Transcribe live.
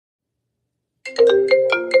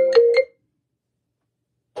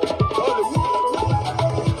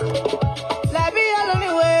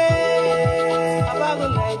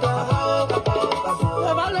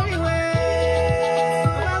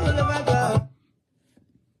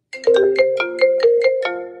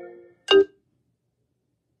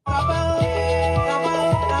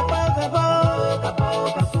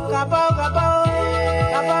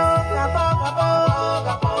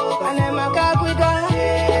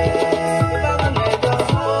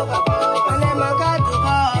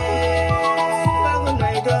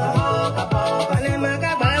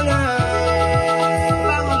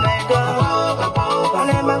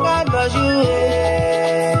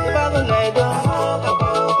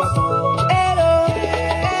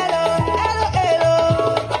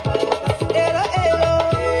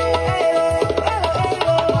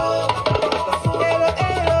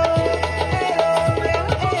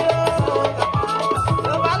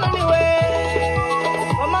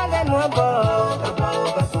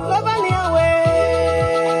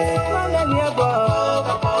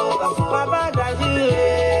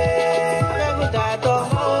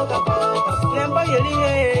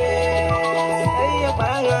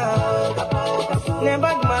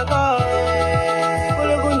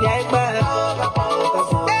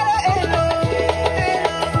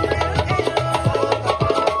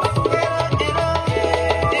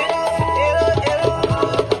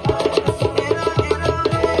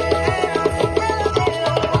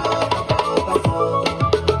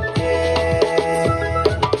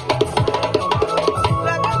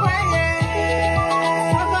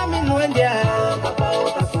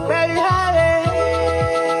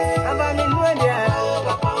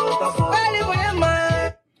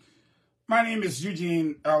My name is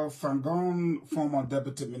Eugene L. Fahngon, former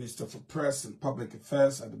Deputy Minister for Press and Public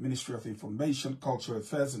Affairs at the Ministry of Information, Cultural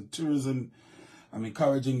Affairs and Tourism. I'm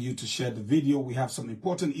encouraging you to share the video. We have some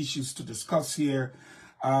important issues to discuss here.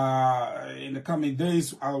 In the coming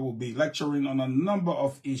days, I will be lecturing on a number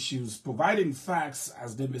of issues, providing facts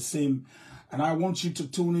as they may seem. And I want you to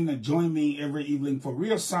tune in and join me every evening for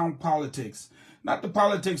real sound politics, not the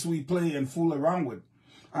politics we play and fool around with.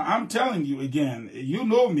 I'm telling you again, you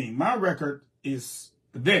know me, my record is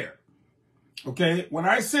there. Okay, when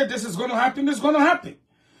I said this is going to happen, it's going to happen.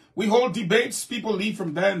 We hold debates, people leave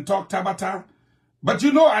from there and talk tabata. But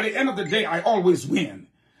you know, at the end of the day, I always win.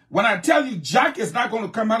 When I tell you Jack is not going to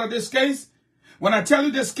come out of this case, when I tell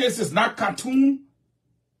you this case is not cartoon,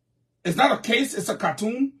 it's not a case, it's a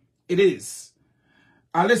cartoon, it is.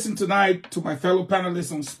 I listened tonight to my fellow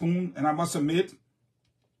panelists on Spoon, and I must admit,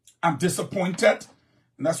 I'm disappointed.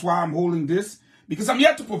 And that's why I'm holding this, because I'm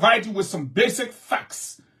here to provide you with some basic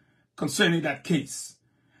facts concerning that case.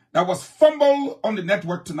 That was fumbled on the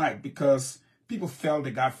network tonight because people felt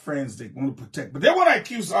they got friends they want to protect, but they want to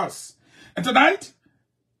accuse us. And tonight,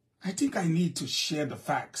 I think I need to share the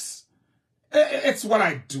facts. It's what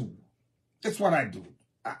I do. It's what I do.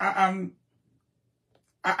 I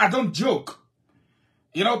don't joke.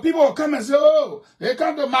 You know, people will come and say, oh, they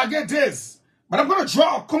come to Mcgill this. But I'm going to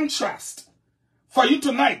draw a contrast for you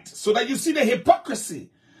tonight so that you see the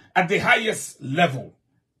hypocrisy at the highest level.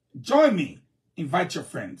 Join me. Invite your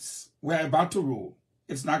friends. We're about to roll.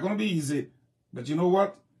 It's not going to be easy. But you know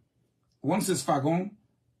what? Once it's Fahngon,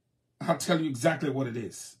 I'll tell you exactly what it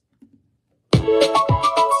is.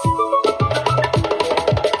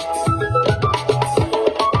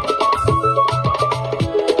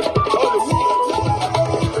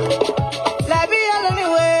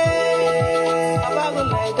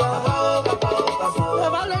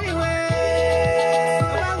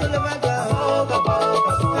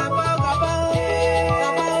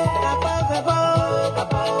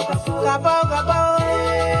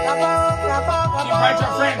 Invite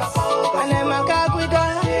your friends.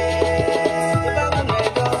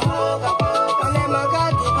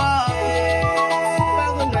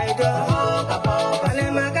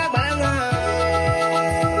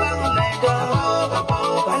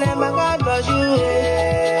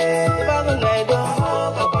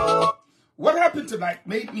 What happened tonight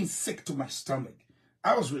made me sick to my stomach.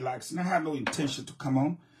 I was relaxed and I had no intention to come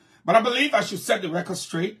on. But I believe I should set the record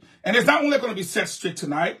straight. And it's not only going to be set straight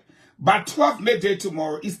tonight, by 12 midday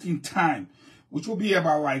tomorrow Eastern time, which will be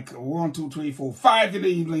about like 1, 2, 3, 4, 5 in the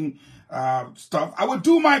evening stuff. I will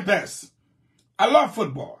do my best. I love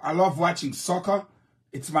football. I love watching soccer.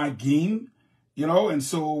 It's my game, you know. And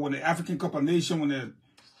so when the African Cup of Nations, when the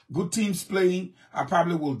good teams playing, I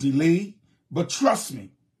probably will delay. But trust me,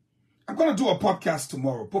 I'm going to do a podcast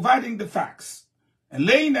tomorrow, providing the facts and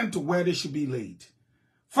laying them to where they should be laid.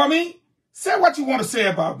 For me, say what you want to say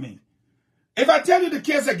about me. If I tell you the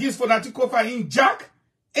case against Farhat ain't Jack,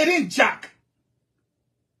 it ain't Jack.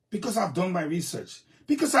 Because I've done my research.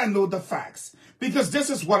 Because I know the facts. Because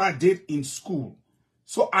this is what I did in school.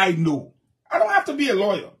 So I know. I don't have to be a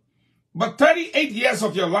lawyer. But 38 years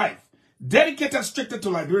of your life, dedicated strictly to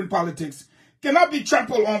Liberian politics, cannot be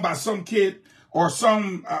trampled on by some kid or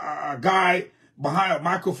some guy behind a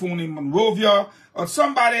microphone in Monrovia or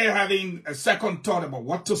somebody having a second thought about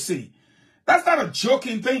what to say. That's not a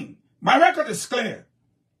joking thing. My record is clear.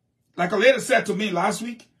 Like a lady said to me last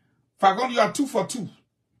week, Fahngon, you are 2 for 2.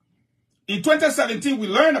 In 2017, we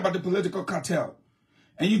learned about the political cartel,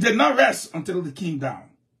 and you did not rest until it came down.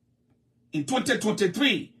 In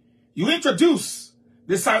 2023, you introduced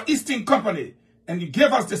the Southeastern Company, and you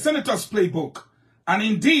gave us the Senator's Playbook. And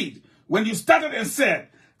indeed, when you started and said,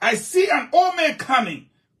 I see an old man coming,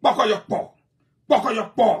 Bokoyokpo,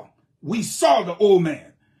 we saw the old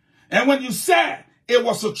man. And when you said it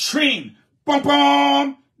was a train, pom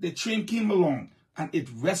pom, the train came along and it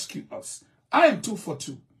rescued us. I am 2 for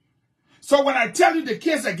 2. So when I tell you the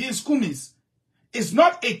case against Kumis is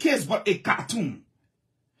not a case but a cartoon,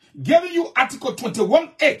 giving you Article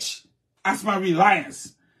 21H as my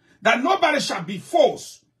reliance, that nobody shall be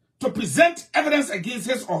forced to present evidence against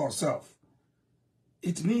his or herself,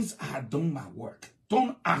 it means I have done my work.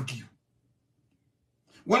 Don't argue.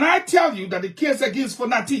 When I tell you that the case against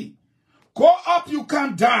Fonati, go up, you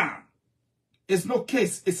come down, it's no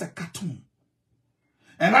case, it's a cartoon.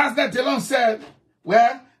 And as that Delon said,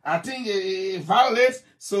 well, I think it violates,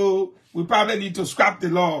 so we probably need to scrap the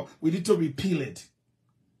law. We need to repeal it.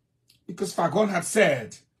 Because Fahngon had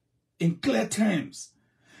said, in clear terms,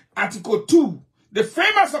 Article 2, the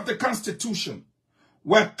framers of the Constitution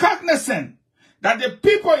were cognizant that the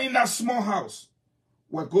people in that small house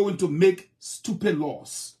were going to make stupid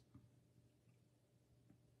laws.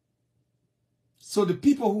 So the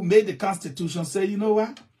people who made the Constitution say, you know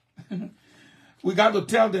what? We got to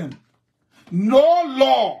tell them, no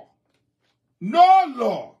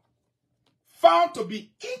law found to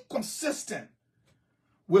be inconsistent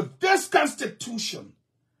with this Constitution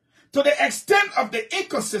to the extent of the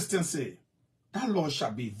inconsistency, that law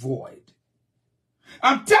shall be void.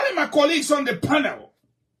 I'm telling my colleagues on the panel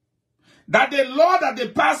that the law that they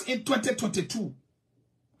passed in 2022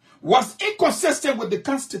 was inconsistent with the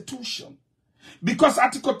Constitution because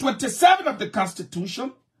Article 27 of the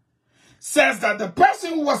Constitution says that the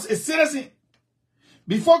person who was a citizen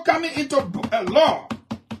before coming into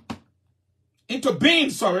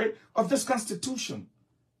being of this Constitution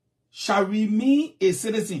shall remain a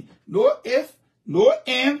citizen. No if, no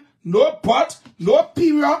and, no but, no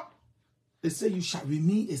period. They say you shall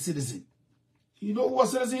remain a citizen. You know what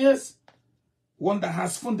a citizen is? One that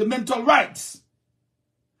has fundamental rights.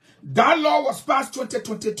 That law was passed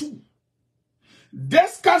 2022.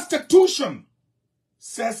 This Constitution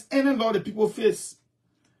says any law the people face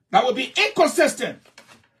that will be inconsistent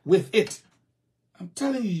with it. I'm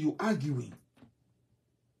telling you arguing.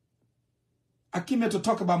 I came here to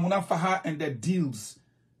talk about Mounah Farhat and their deals,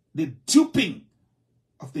 the duping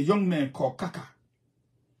of the young man called Kaka.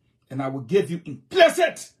 And I will give you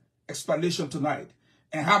implicit explanation tonight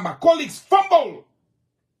and how my colleagues fumble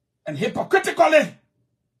and hypocritically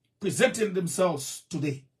presenting themselves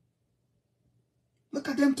today. Look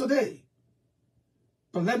at them today.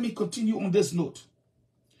 But let me continue on this note.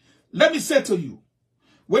 Let me say to you,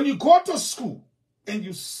 when you go to school and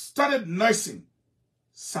you started nursing,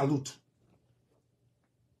 salute.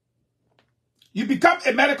 You become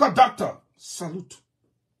a medical doctor, salute.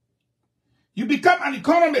 You become an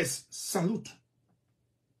economist, salute.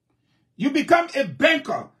 You become a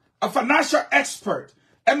banker, a financial expert,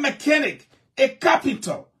 a mechanic, a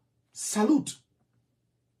carpenter, salute.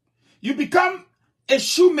 You become a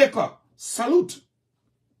shoemaker, salute.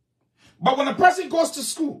 But when a person goes to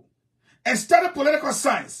school and study political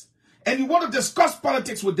science and you want to discuss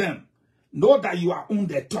politics with them, know that you are on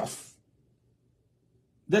their turf.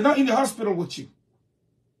 They're not in the hospital with you.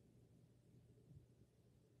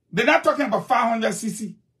 They're not talking about 500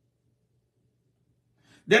 cc.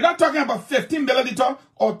 They're not talking about 15 milliliter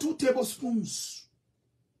or 2 tablespoons.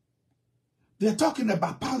 They're talking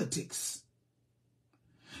about politics.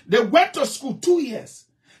 They went to school 2 years.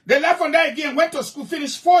 They left from there again, went to school,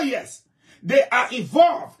 finished 4 years. They are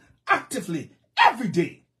involved actively every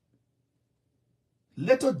day.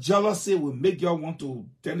 Little jealousy will make y'all want to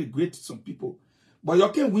denigrate some people. But you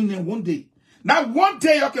can win in one day. Now one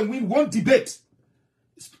day you can win one debate.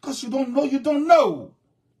 It's because you don't know, you don't know.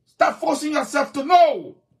 Stop forcing yourself to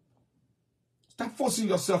know. Stop forcing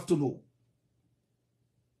yourself to know.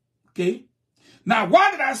 Okay? Now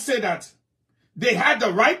why did I say that? They had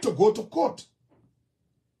the right to go to court.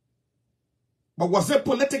 But was it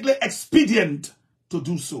politically expedient to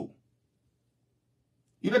do so?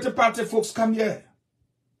 United Party folks, come here.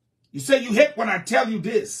 You say you hate when I tell you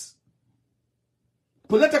this.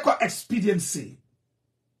 Political expediency.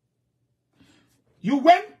 You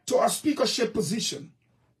went to a speakership position.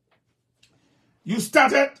 You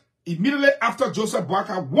started immediately after Joseph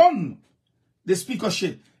Boakai won the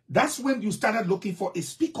speakership. That's when you started looking for a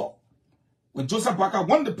speaker. When Joseph Boakai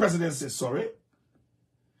won the presidency,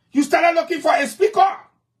 you started looking for a speaker.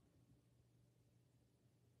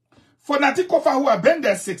 For Nati Kofa, who had been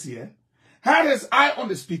there 6 years, had his eye on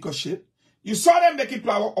the speakership. You saw them making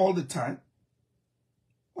flower all the time.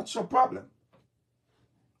 What's your problem?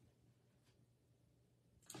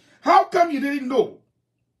 How come you didn't know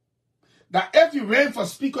that if you ran for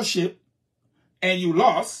speakership and you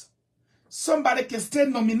lost, somebody can still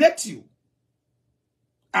nominate you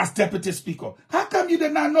as deputy speaker? How come you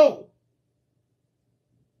did not know?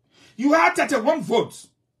 You had 31 votes.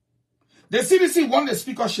 The CDC won the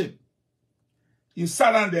speakership. You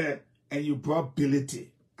sat down there and you brought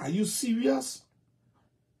ability. Are you serious?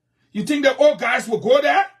 You think the old guys will go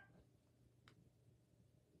there?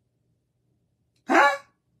 Huh?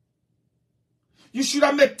 You should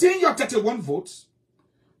have maintained your 31 votes.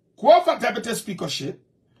 Go for deputy speakership.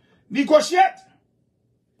 Negotiate.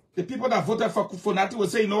 The people that voted for Nati will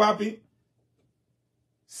say, you know what happy?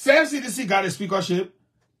 Same CDC got a speakership.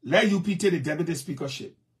 Let UP take the deputy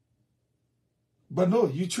speakership. But no,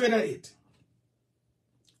 you traded it.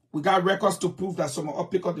 We got records to prove that someone will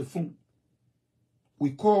pick up the phone. We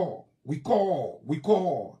call.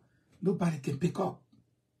 Nobody can pick up.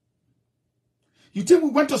 You think we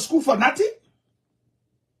went to school for nothing?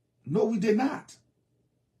 No, we did not.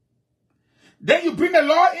 Then you bring the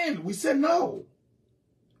law in. We said no.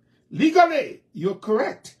 Legally, you're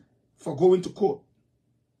correct for going to court.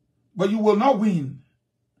 But you will not win.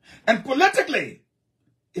 And politically,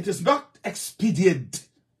 it is not expedient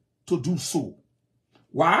to do so.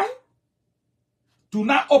 Why? Do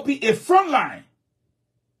not open a front line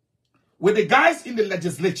with the guys in the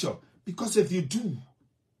legislature. Because if you do,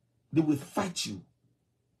 they will fight you.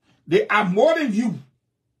 They are more than you.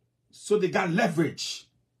 So they got leverage.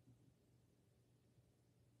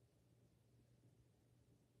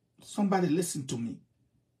 Somebody listen to me.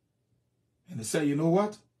 And they say, you know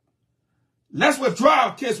what? Let's withdraw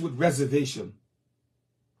our case with reservation.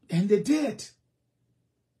 And they did.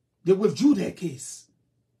 They withdrew their case.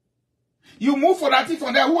 You move for that thing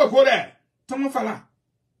from there, who will go there? Tomofala.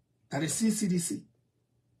 That is CDC.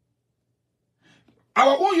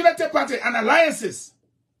 Our own United Party and alliances,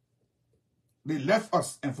 they left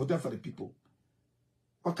us and voted for the people.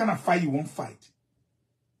 What kind of fight you won't fight?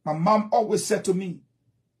 My mom always said to me,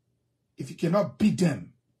 if you cannot beat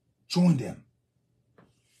them, join them.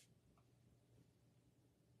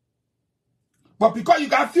 But because you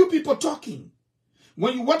got few people talking,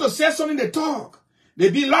 when you want to say something, they talk. They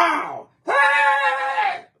be loud.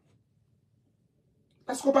 Hey!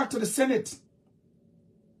 Let's go back to the Senate.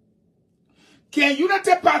 Can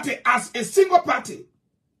United Party, as a single party,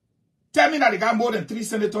 tell me that they got more than 3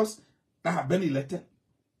 senators that have been elected?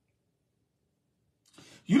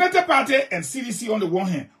 United Party and CDC on the one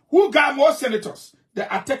hand. Who got more senators?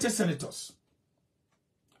 There are 30 senators.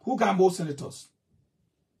 Who got more senators?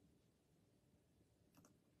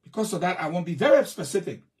 Because of that, I won't be very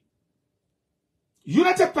specific.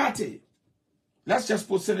 United Party. Let's just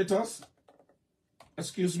put senators.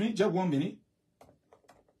 Excuse me, just 1 minute.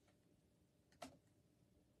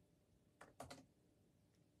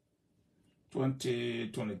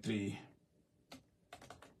 (2023)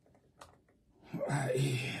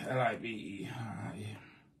 LIB.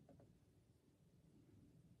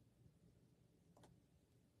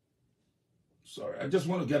 Sorry, I just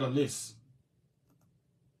want to get a list.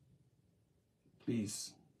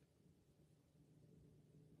 Please.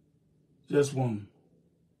 Just one.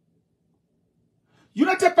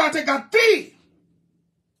 United Party got 3.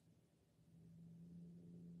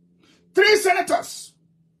 3 senators.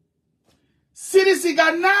 CDC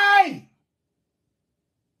got 9.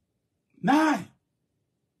 9.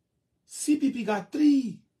 CPP got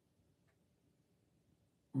 3.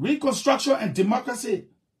 Reconstruction and Democracy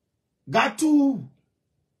got 2.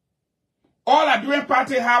 All Liberian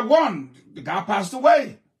Party had 1. The guy passed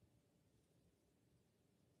away.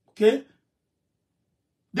 Okay?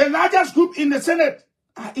 The largest group in the Senate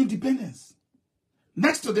are independents.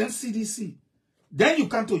 Next to them, CDC. Then you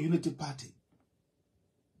come to Unity Party.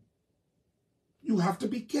 You have to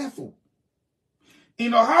be careful.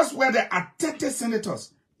 In a house where there are 30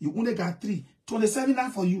 senators, you only got 3. 27 are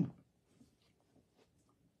for you.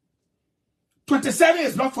 27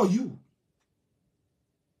 is not for you.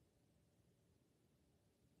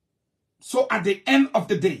 So at the end of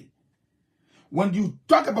the day, When you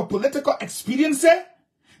talk about political expediency,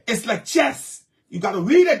 it's like chess. You got to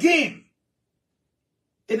read a game.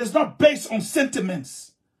 It is not based on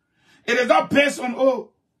sentiments. It is not based on,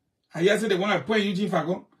 oh, I hear they want to play Eugene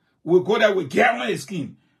Fagon. We'll go there, we'll get on his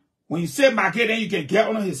skin. When you say Mcgill, then you can get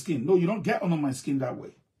on his skin. No, you don't get on my skin that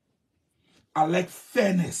way. I like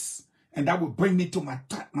fairness. And that will bring me to my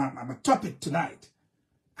topic tonight.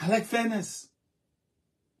 I like fairness.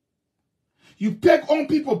 You pick on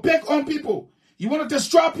people, pick on people. You want to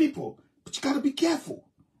destroy people, but you got to be careful.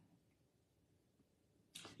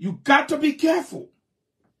 You got to be careful.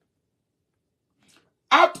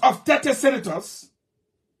 Out of 30 senators,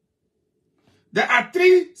 there are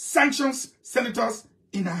 3 sanctions senators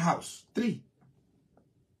in the House. 3.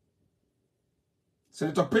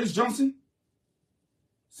 Senator Prince Johnson,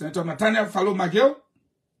 Senator Nathaniel Mcgill,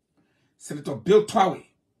 Senator Bill Twawe.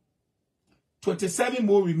 27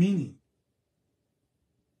 more remaining.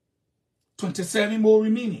 27 more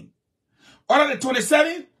remaining. Out of the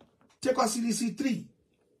 27, take our CDC 3.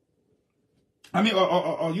 I mean,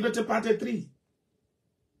 or Unity Party 3.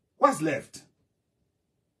 What's left?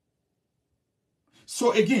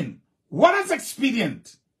 So again, what is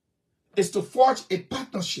expedient is to forge a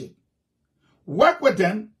partnership. Work with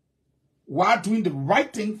them while doing the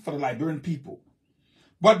right thing for the Liberian people.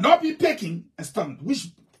 But not be picking and stuff, which,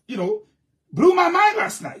 you know, blew my mind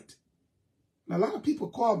last night. And a lot of people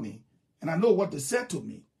called me, and I know what they said to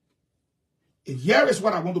me. And here is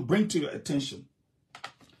what I want to bring to your attention.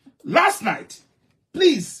 Last night,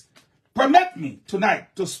 please permit me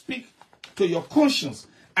tonight to speak to your conscience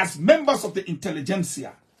as members of the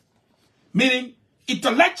Intelligentsia. Meaning,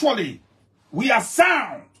 intellectually, we are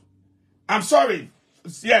sound. I'm sorry.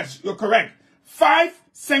 Yes, you're correct. 5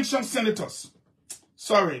 sanctioned senators.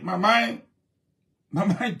 Sorry, my mind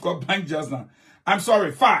got blank just now. I'm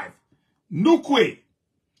sorry, 5. Nukwe,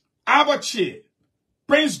 Abache,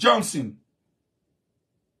 Prince Johnson,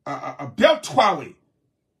 Bill Twawe,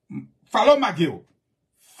 Mcgill.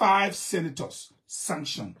 5 senators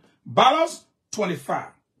sanctioned. Balance 25.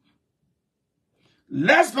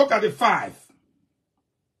 Let's look at the 5.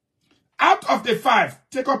 Out of the 5,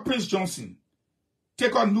 take out Prince Johnson,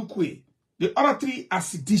 take out Nukwe. The other 3 are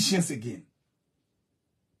seditions again.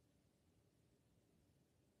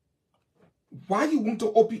 Why you want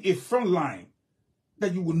to open a front line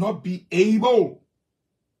that you will not be able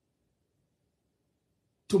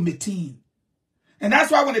to maintain? And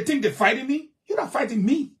that's why when they think they're fighting me, you're not fighting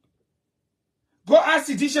me. Go ask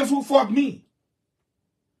seditions who fought me.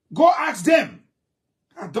 Go ask them.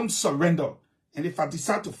 I don't surrender. And if I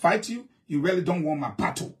decide to fight you, you really don't want my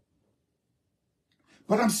battle.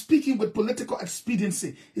 But I'm speaking with political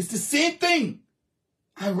expediency. It's the same thing.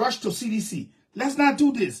 I rush to CDC. Let's not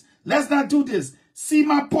do this. Let's not do this. See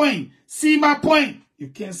my point. See my point. You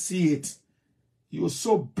can't see it. You're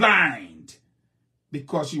so blind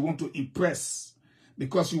because you want to impress,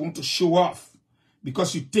 because you want to show off,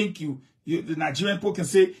 because you think the Nigerian people can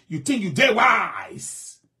say, you think you did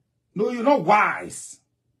wise. No, you're not wise.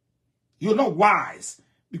 You're not wise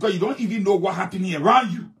because you don't even know what's happening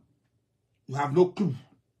around you. You have no clue.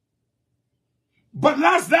 But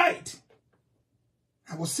last night,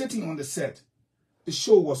 I was sitting on the set. The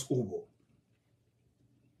show was over.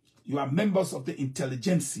 You are members of the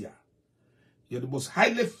Intelligentsia. You're the most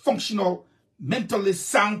highly functional, mentally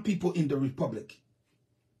sound people in the Republic.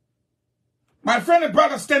 My friend and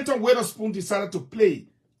brother Stanton Witherspoon decided to play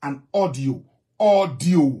an audio.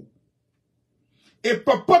 A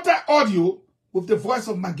purported audio with the voice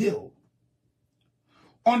of Mcgill.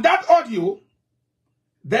 On that audio,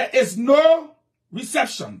 there is no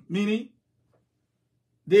reception, meaning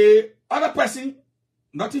the other person,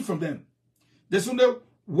 nothing from them. There's only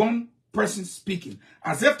one person speaking,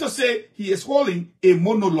 as if to say he is holding a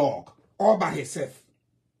monologue all by himself.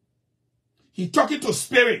 He talking to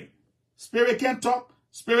spirit. Spirit can't talk.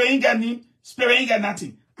 Spirit ain't got name. Spirit ain't got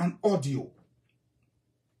nothing. An audio.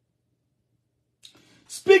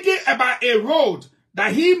 Speaking about a road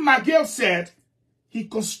that Mcgill said he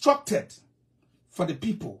constructed for the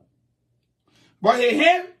people. But his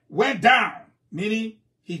head went down, meaning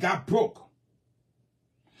he got broke.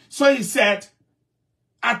 So he said,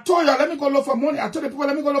 I told you, let me go look for money. I told the people,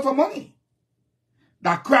 let me go look for money.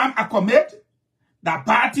 That crime I commit, that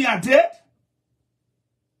bad thing I did.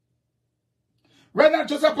 Right now,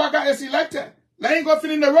 Joseph Parker is elected. Let him go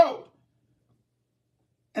fill in the road.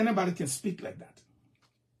 Anybody can speak like that.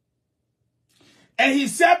 And he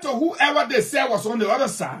said to whoever they said was on the other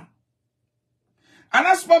side, and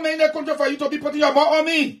that's what made in the country for you to be putting your mouth on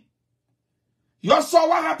me. You saw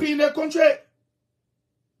what happened in the country.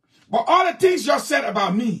 But all the things you said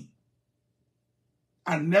about me,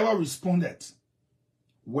 I never responded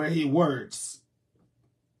where he works.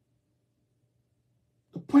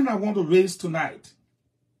 The point I want to raise tonight,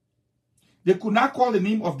 they could not call the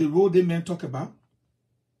name of the road they men talk about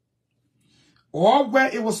or where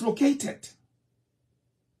it was located.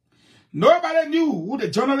 Nobody knew who the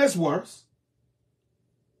journalist was.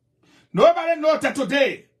 Nobody knows that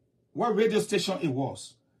today what radio station it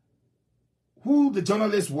was, who the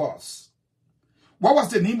journalist was, what was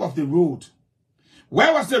the name of the road,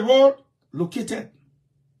 where was the road located,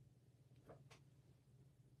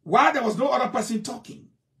 why there was no other person talking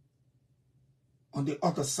on the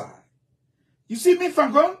other side. You see me,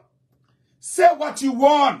 Fahngon? Say what you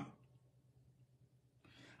want.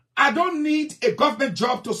 I don't need a government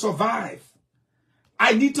job to survive.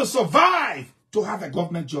 I need to survive to have a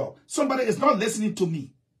government job. Somebody is not listening to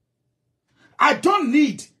me. I don't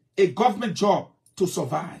need a government job to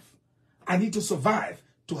survive. I need to survive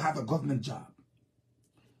to have a government job.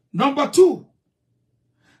 Number two,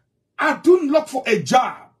 I don't look for a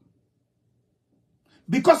job.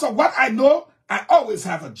 Because of what I know, I always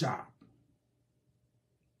have a job.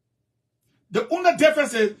 The only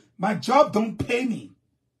difference is my job don't pay me.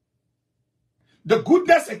 The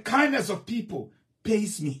goodness and kindness of people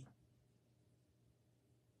pays me.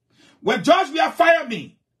 When George Weah fired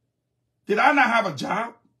me, did I not have a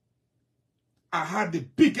job? I had the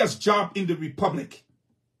biggest job in the Republic.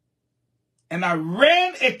 And I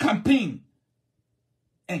ran a campaign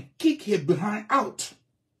and kicked his behind out.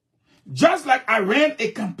 Just like I ran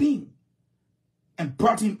a campaign and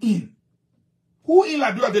brought him in. Who in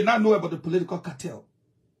Liberia did not know about the political cartel?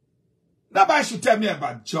 Nobody should tell me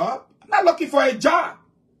about job. I'm not looking for a job.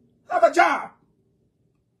 I have a job.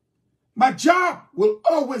 My job will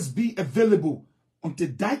always be available until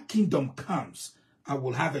thy kingdom comes. I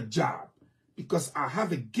will have a job because I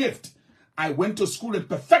have a gift. I went to school and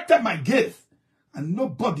perfected my gift, and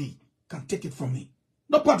nobody can take it from me.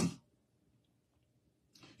 Nobody.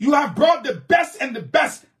 You have brought the best and the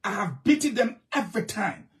best. I have beaten them every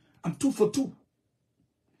time. I'm 2 for 2.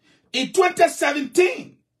 In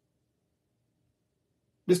 2017,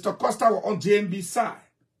 Mr. Costa was on JMB side.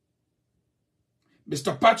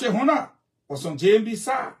 Mr. Patrick Mounah was on JMB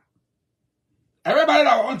side. Everybody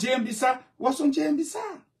that was on JMB side was on JMB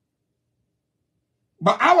side.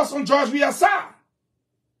 But I was on George Weah's side.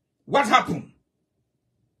 What happened?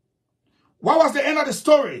 What was the end of the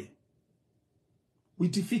story? We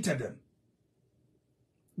defeated them.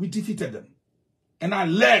 We defeated them. And I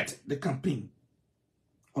led the campaign.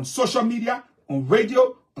 On social media, on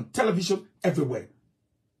radio, on television, everywhere.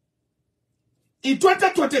 In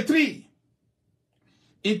 2023,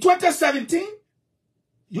 in 2017,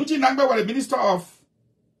 Eugene L was the Minister of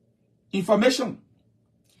Information.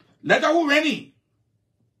 Lejahu Rennie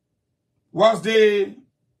was the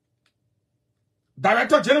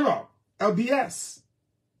Director General, LBS.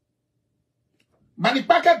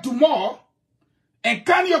 Manipaka Dumor and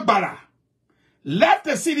Kanyo Bala left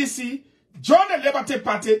the CDC, joined the Liberty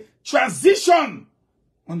Party, transition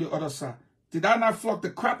on the other side. Did I not flog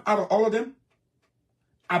the crap out of all of them?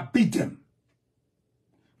 I beat them.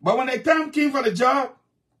 But when the time came for the job,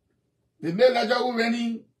 they made Lejahu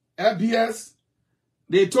Rennie, LBS.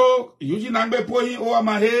 They told Eugene L Pohin over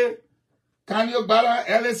my head, Kanyo Bala,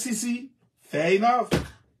 LSCC. Fair enough.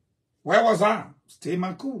 Where was I? Stay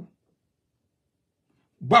my cool.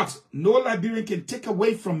 But no Liberian can take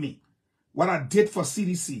away from me what I did for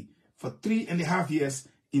CDC for 3.5 years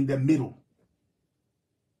in the middle.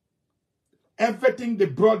 Everything they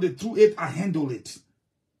brought, they threw it, I handled it.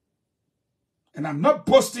 And I'm not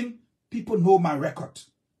boasting. People know my record.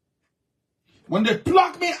 When they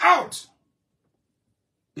plucked me out,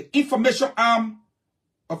 the information arm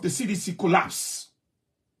of the CDC collapsed.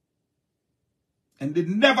 And they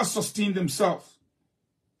never sustained themselves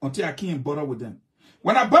until I came and bother with them.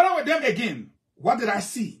 When I bother with them again, what did I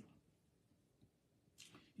see?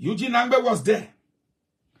 Eugene L was there.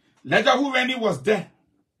 Lejahu Rennie was there.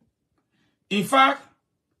 In fact,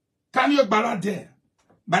 Kanyo Bala there.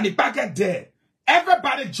 Manipaka there.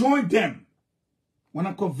 Everybody joined them. When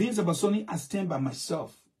I'm convinced about Sonny, I stand by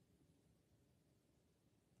myself.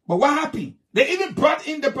 But what happened? They even brought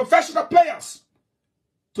in the professional players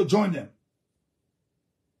to join them.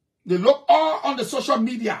 They look all on the social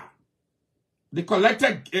media. They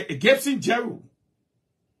collected Gibson Jeru.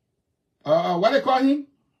 What they call him?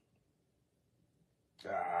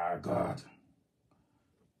 Ah, God.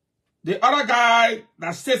 The other guy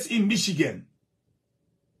that sits in Michigan.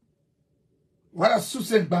 What a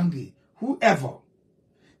Susan Bangi. Whoever.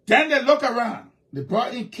 Then they look around. They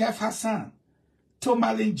brought in Kev Hassan,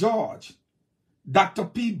 Tomalin George, Dr.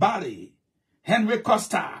 P. Bali, Henry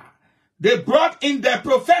Costa. They brought in their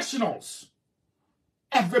professionals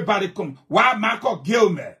Everybody come. Why Michael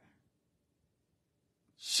Gilmer?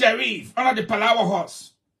 Sheriff, under the Palawa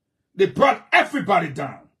horse. They brought everybody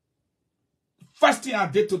down. First thing I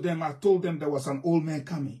did to them, I told them there was an old man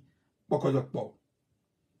coming.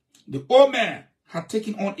 The old man had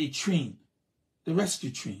taken on a train, the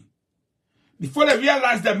rescue train. Before they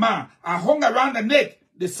realized the man, I hung around the neck,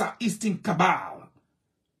 the Southeastern cabal.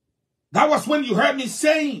 That was when you heard me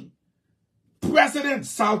saying, President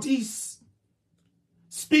Southeast,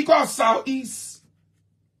 Speaker of Southeast,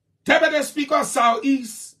 Deputy Speaker of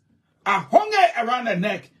Southeast. I hung it around the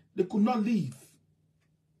neck. They could not leave.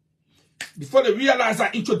 Before they realized,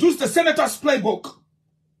 I introduced the Senator's Playbook.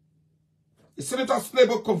 The Senator's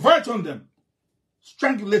Playbook converged on them,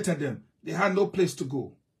 strangulated them. They had no place to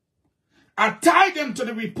go. I tied them to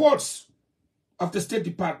the reports of the State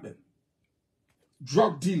Department.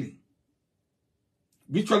 Drug dealing,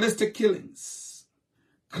 ritualistic killings,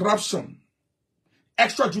 corruption,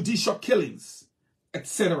 extrajudicial killings,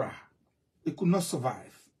 etc. They could not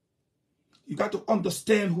survive. You got to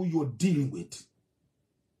understand who you're dealing with.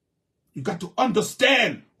 You got to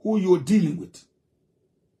understand who you're dealing with.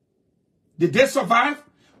 Did they survive?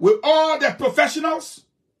 With all their professionals?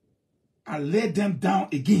 I laid them down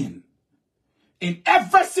again. In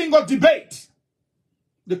every single debate,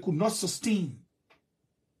 they could not sustain.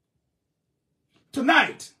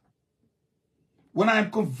 Tonight, when I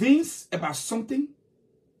am convinced about something,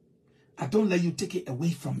 I don't let you take it away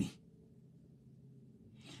from me.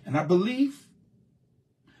 And I believe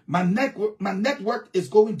my network is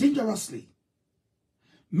going dangerously.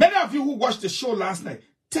 Many of you who watched the show last night,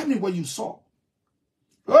 tell me what you saw.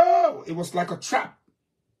 Oh, it was like a trap.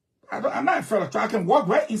 I'm not afraid of a trap. I can walk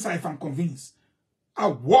right inside if I'm convinced. I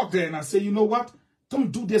walk there and I say, you know what?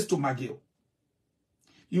 Don't do this to Mcgill.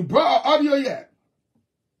 You brought audio yet?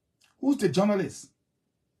 Who's the journalist?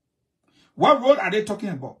 What road are they talking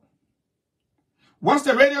about? What's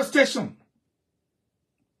the radio station?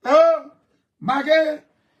 Oh, Mcgill,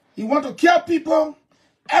 you want to kill people?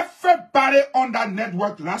 Everybody on that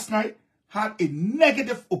network last night had a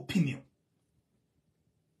negative opinion.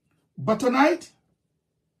 But tonight,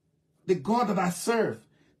 the God that I serve,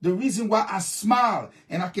 the reason why I smile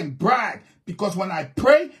and I can brag, because when I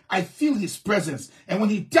pray, I feel his presence. And when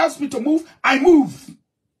he tells me to move, I move.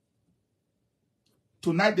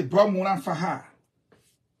 Tonight, they brought Mounah and Farhat.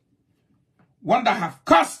 One that have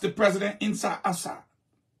cursed the president inside, outside.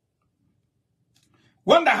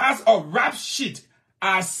 One that has a rap sheet.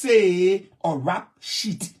 I say a rap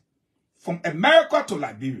sheet. From America to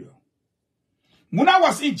Liberia. Mounah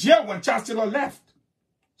was in jail when Charles Taylor left.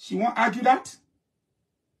 She won't argue that.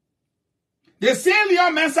 They say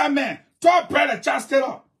Leon Mensa men told brother Charles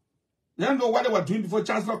Taylor. They don't know what they were doing before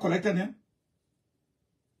Charles Taylor collected them.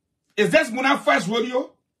 Is this Mounah's first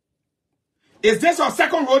rodeo? Is this our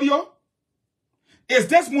second rodeo? Is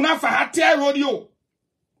this Mounah Farhat rodeo?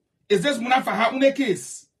 Is this Mounah Farhat une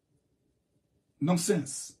case?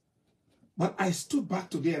 Nonsense. But I stood back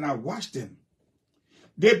today and I watched them.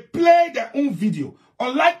 They played their own video.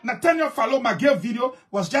 Unlike Nathaniel Fallow Mcgill video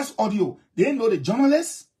was just audio. They didn't know the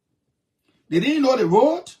journalists. They didn't know the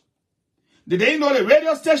road. They didn't know the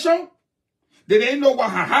radio station. They didn't know what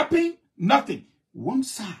had happened. Nothing. One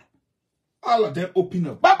side. All of them open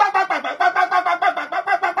up.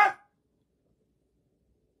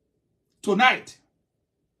 Tonight,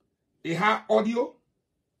 they have audio.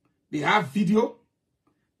 They have video.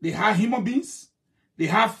 They have human beings. They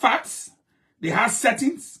have facts. They have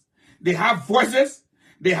settings. They have voices.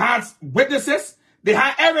 They have witnesses. They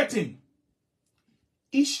have everything.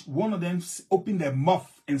 Each one of them opened their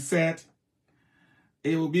mouth and said,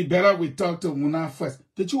 it would be better we talk to Mounah first.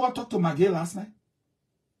 Did you all talk to Mcgill last night?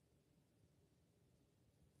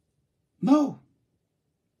 No.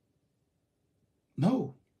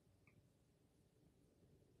 No.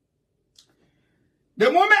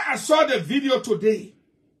 The moment I saw the video today,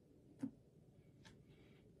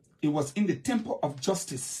 it was in the Temple of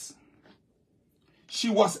Justice. She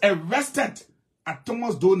was arrested at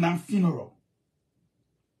Thomas Donan's funeral.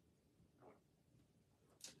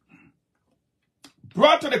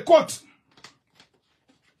 Brought to the court.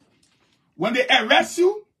 When they arrest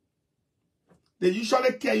you, they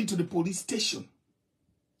usually carry you to the police station.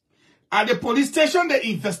 At the police station, they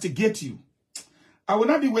investigate you. I will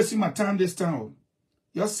not be wasting my time this time.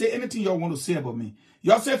 Y'all say anything y'all want to say about me.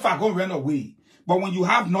 Y'all say Fahngon ran away. But when you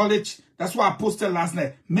have knowledge, that's why I posted last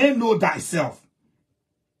night. May know thyself.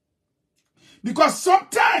 Because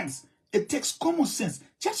sometimes it takes common sense.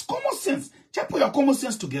 Just common sense. Just put your common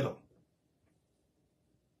sense together.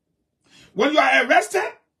 When you are arrested,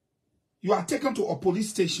 you are taken to a police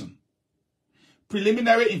station.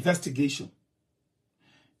 Preliminary investigation.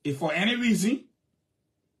 If for any reason,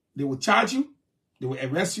 they will charge you, they will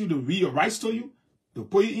arrest you, they will read your rights to you, they will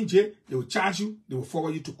put you in jail, they will charge you, they will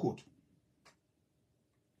forward you to court.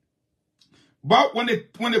 But when they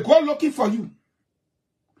go looking for you,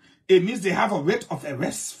 it means they have a writ of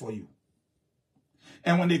arrest for you.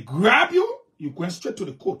 And when they grab you, you're going straight to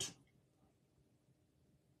the court.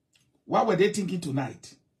 What were they thinking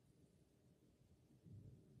tonight?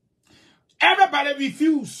 Everybody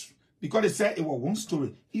refused because they said it was one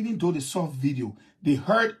story. Even though they saw video, they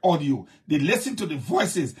heard audio, they listened to the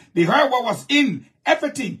voices, they heard what was in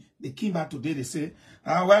everything. They came back today, they said,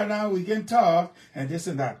 well, now we can talk and this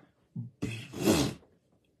and that.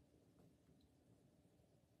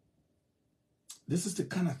 This is the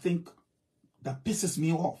kind of thing that pisses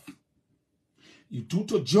me off. You do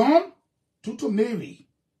to John, do to Mary.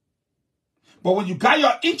 But when you got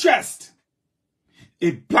your interest,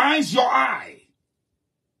 it blinds your eye.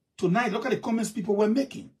 Tonight, look at the comments people were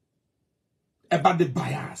making about the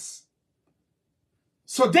bias.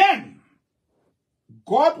 So then,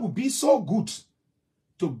 God will be so good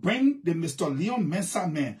to bring the Mr. Leon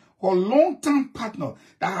Mensah man, her long-term partner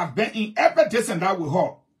that have been in every this and that with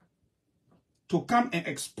her, to come and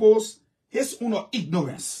expose his own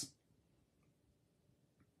ignorance.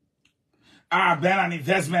 I've been an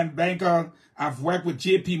investment banker. I've worked with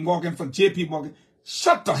JP Morgan from JP Morgan.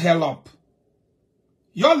 Shut the hell up.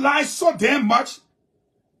 Your lies so damn much.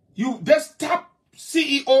 You this top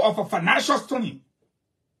CEO of a financial company.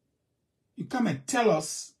 You come and tell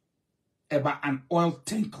us about an oil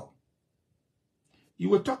tanker. You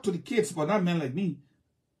will talk to the kids, but not men like me.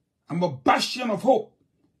 I'm a bastion of hope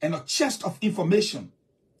and a chest of information.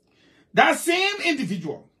 That same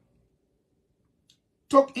individual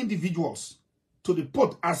took individuals to the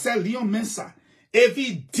port. I said, Leon Mensah, if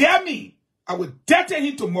he dare me, I will detain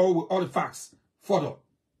him tomorrow with all the facts. Further.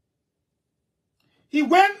 He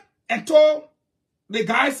went and told the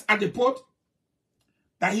guys at the port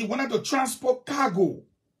that he wanted to transport cargo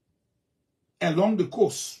along the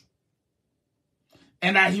coast.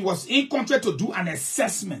 And that he was in country to do an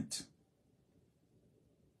assessment.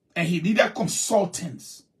 And he needed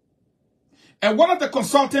consultants. And one of the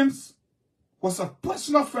consultants was a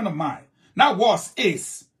personal friend of mine. Now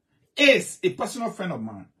is a personal friend of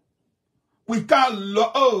mine. We can't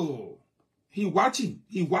he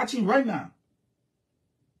watching right now.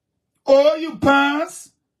 Oh, you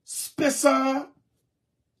pants, Spacer.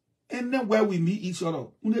 And then where we meet each other.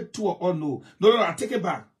 Only two or no. No, I take it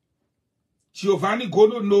back. Giovanni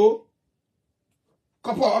Gono, no.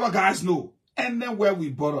 Couple of other guys, no. And then where we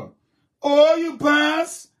bother. Oh, you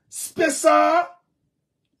pants, Spacer.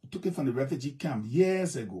 Took it from the refugee camp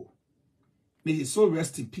years ago. May his soul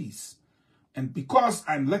rest in peace. And because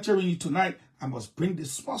I'm lecturing you tonight, I must bring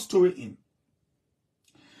this small story in.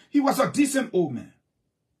 He was a decent old man.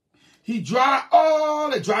 He dried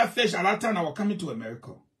all the dry fish at that time I was coming to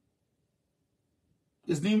America.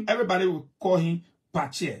 His name, everybody would call him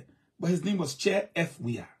Pache, but his name was Chair F.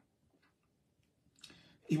 Weir.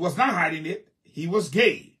 He was not hiding it. He was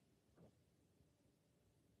gay.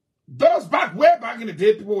 Those way back in the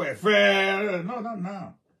day, people were afraid.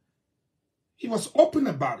 No. He was open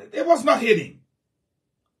about it. It was not hidden.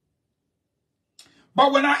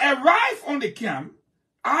 But when I arrived on the camp,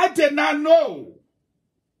 I did not know.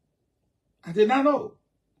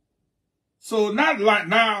 So not like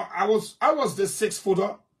now, I was this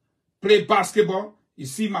 6-footer, play basketball. You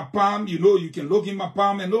see my palm, you know, you can look in my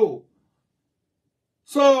palm and know.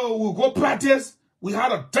 So we go practice. We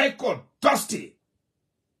had a day called Dusty.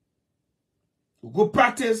 We go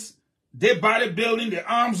practice. They bodybuilding, the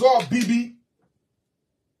arms all BB.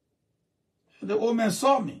 The old man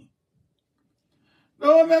saw me. The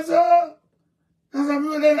old man said,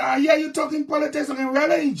 I hear you talking politics. I can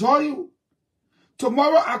really enjoy you.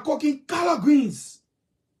 Tomorrow I'm cooking collard greens.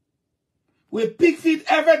 With pig feet,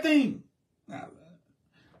 everything.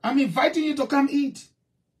 I'm inviting you to come eat.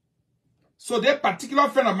 So that particular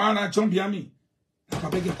friend of mine, John Biami,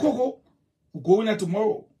 we'll go in there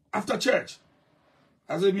tomorrow after church.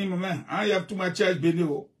 I said, me, my man, I have too much church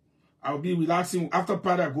video. I'll be relaxing. After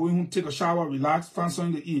party, I go in, take a shower, relax, find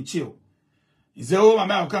something to eat and chill. He said, oh, my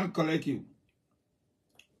man, I'll come collect you.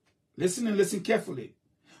 Listen and listen carefully.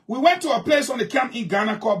 We went to a place on the camp in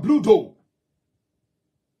Ghana called Blue Dome.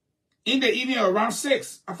 In the evening around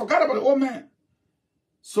 6. I forgot about the old man.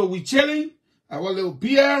 So we chilling. I want a little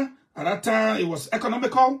beer. At that time, it was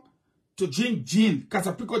economical to drink gin,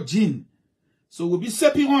 Casaprico gin. So we'll be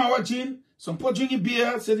sipping on our gin. Some people drinking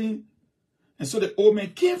beer, sitting. And so the old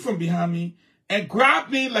man came from behind me and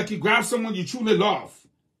grabbed me like he grabbed someone you truly love.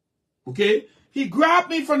 Okay? He grabbed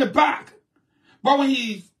me from the back. But when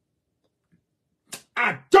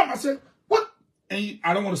I jumped. I said, what? And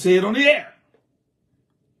I don't want to say it on the air.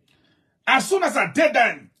 As soon as I did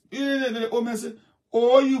that, the old man said,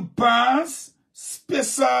 oh, you pants,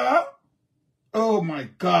 spacer. Oh, my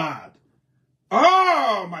God.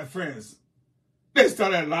 Oh, my friends. They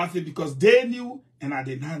started laughing because they knew and I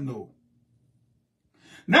did not know.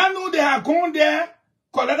 Now I knew they had gone there,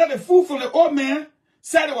 collected the food from the old man,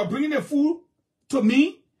 said they were bringing the food to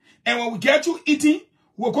me, and when we get you eating,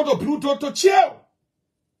 we'll go to Pluto to chill.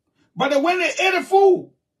 But when they ate the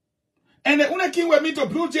food, and the only came with me to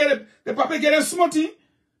Blue Jay, the papa getting smoothie,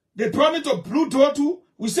 they brought me to Blue Door too.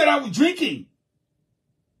 We said I was drinking.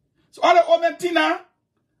 So all the old men Tina,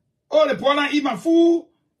 all the boy eat my food,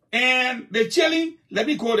 and they chilling, let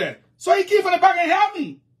me go there. So he came from the back and helped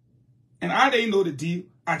me. And I didn't know the deal.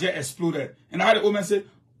 I just exploded. And I had the old man say,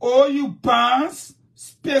 oh, you pants,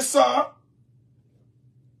 spacer.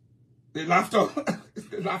 The laughter,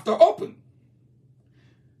 the laughter opened.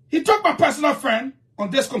 He took my personal friend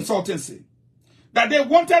on this consultancy that they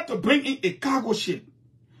wanted to bring in a cargo ship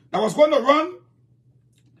that was going to run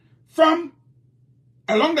from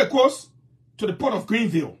along the coast to the port of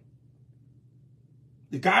Greenville.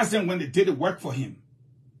 The guys then, when they did the work for him,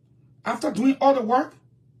 after doing all the work,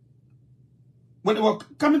 when they were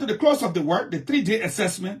coming to the close of the work, the 3-day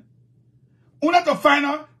assessment, only to find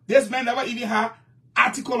out this man never even had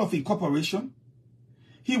article of incorporation.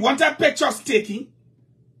 He wanted pictures taken.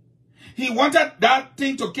 He wanted that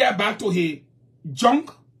thing to get back to his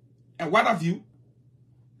junk and what have you.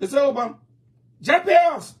 They said, oh, but just pay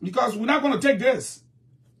us because we're not going to take this.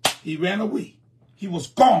 He ran away. He was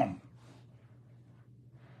gone.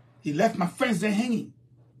 He left my friends there hanging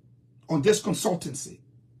on this consultancy.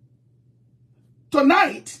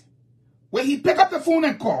 Tonight, when he picked up the phone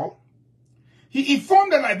and called, he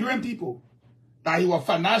informed the Liberian people that he was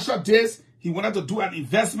financial days. He wanted to do an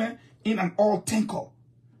investment in an oil tanker.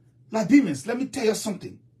 Liberians, let me tell you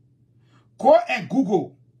something. Go and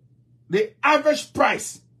Google the average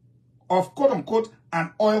price of quote-unquote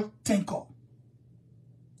an oil tanker.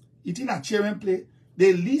 It's in a chair and play.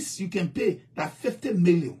 The least you can pay that 50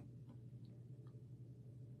 million.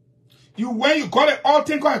 When you got an oil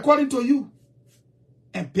tanker according to you,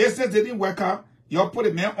 and business didn't work out, you put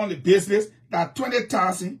a man on the business that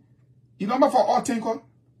 20,000. You know for oil tanker?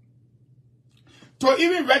 To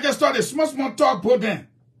even register the small talk boat then,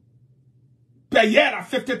 per year at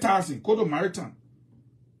 50,000, go to Maritime.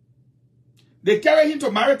 They carry him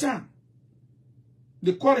to Maritime.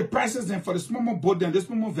 They call the prices then for the small boat then, the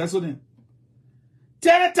small vessel then.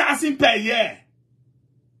 10,000 per year.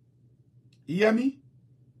 You hear me?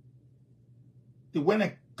 They went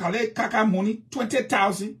and collect Kaka money,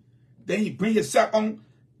 20,000. Then he bring himself on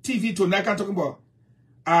TV tonight and talking about,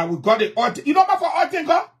 we got the oil. You know what for oil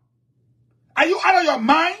tanker? Are you out of your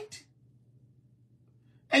mind?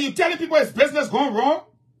 And you telling people his business going wrong?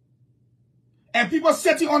 And people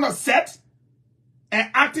sitting on a set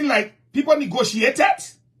and acting like people negotiated?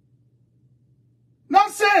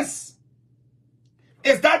 Nonsense.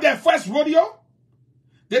 Is that their first rodeo?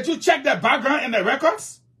 Did you check their background and their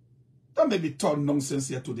records? Don't make me talk nonsense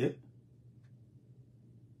here today.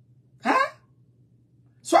 Huh?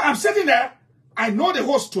 So I'm sitting there. I know the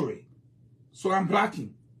whole story. So I'm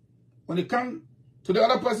blacking. When it comes to the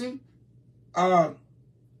other person,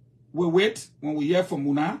 we wait when we hear from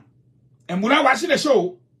Mounah. And Mounah watching the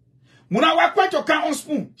show. Mounah was quite to count on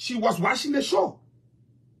spoon. She was watching the show.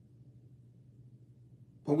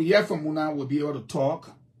 When we hear from Mounah, we'll be able to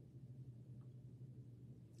talk.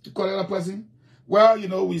 You call the other person? Well, you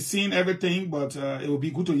know, we've seen everything, but it would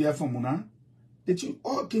be good to hear from Mounah. Did you?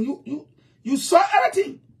 Oh, can you saw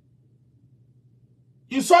everything.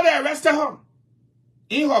 You saw they arrested her.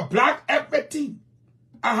 In her black, everything.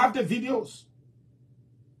 I have the videos.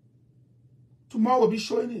 Tomorrow we'll be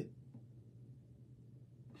showing it.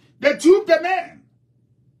 They took the man.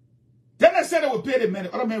 Then they said they would pay the man.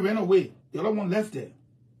 The other man ran away. The other one left there.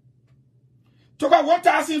 Took her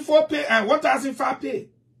 1,004 pay and 1,005 pay.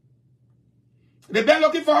 They been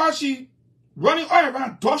looking for her. She running all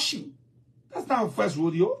around dashing. That's not her first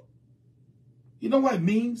rodeo. You know what it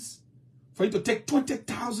means for you to take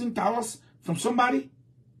 $20,000 from somebody?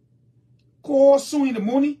 Call soon in the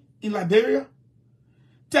morning in Liberia,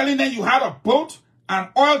 telling them you had a boat, an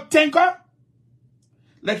oil tanker.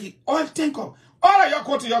 Like an oil tanker. All of y'all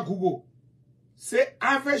go to your Google. Say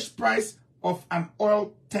average price of an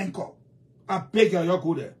oil tanker. I beg y'all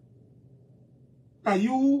go there. Are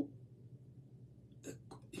you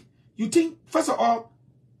think, first of all,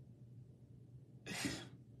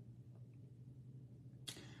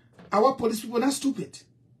 our police people are not stupid.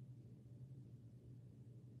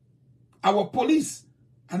 Our police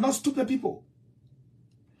are not stupid people.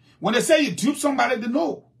 When they say you dupe somebody, they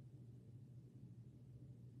know.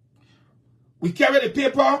 We carry the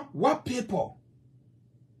paper. What paper?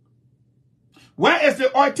 Where is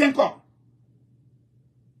the oil tanker?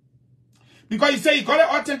 Because you say you got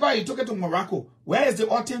an oil tanker and you took it to Morocco. Where is the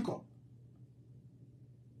oil tanker?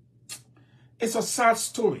 It's a sad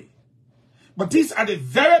story. But these are the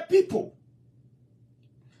very people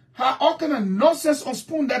who are all kind of nonsense on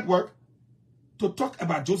Spoon Network to talk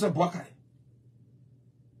about Joseph Boakai.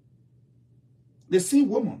 The same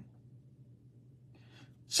woman.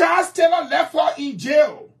 Charles Taylor left her in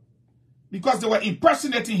jail because they were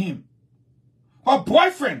impersonating him. Her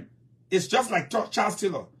boyfriend is just like Charles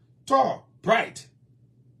Taylor. Tall, bright.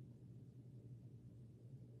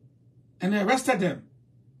 And they arrested them.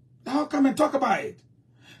 Now come and talk about it.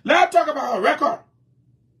 Let's talk about her record.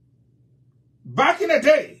 Back in the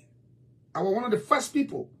day, I was one of the first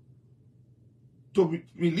people to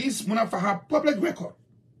release Mounah Farhat public record.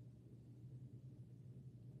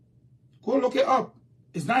 Go look it up.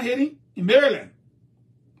 It's not hitting in Maryland.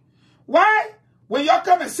 Why? When y'all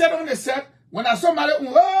come and sit on the set, when I saw somebody,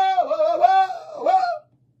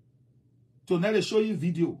 so now they show you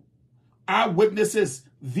video. Eyewitnesses,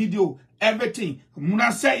 video, everything.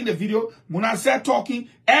 Mounah said in the video, Mounah said talking,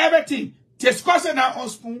 everything. Discussing that on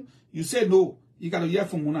Spoon. You say no. You got to hear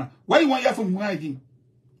from Mounah. Why you want to hear from Mounah again?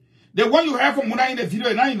 The one you heard from Mounah in the video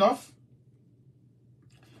is not enough.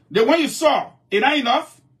 The one you saw is not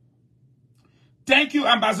enough. Thank you,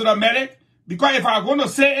 Ambassador Merrick. Because if I'm going to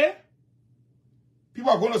say it, people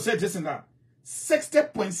are going to say this and that.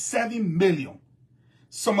 60.7 million.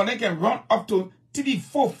 Someone can run up to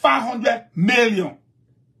 500 million.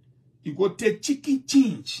 You go take chicken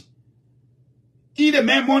change. Eat the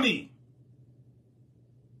man money.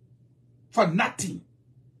 For nothing.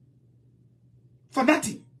 For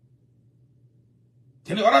nothing.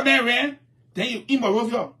 Then the other man ran. Then you eat my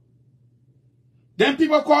review. Then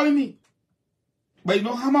people calling me. But you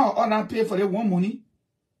know how much I not pay for their one money?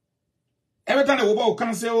 Every time the woman will come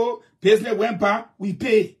and say, oh, business went by, we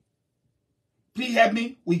pay. Please help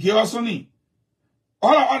me, we give us money.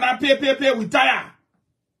 All of that pay, we tire.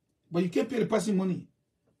 But you can't pay the person money.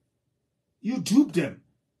 You dupe them.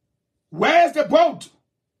 Where's the boat?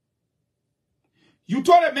 You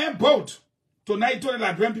told a man boat. Tonight you told the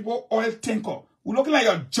Liberian people oil tanker. We're looking like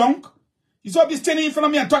your junk. You saw be standing in front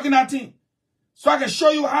of me and talking that thing. So I can show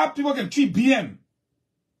you how people can treat BM.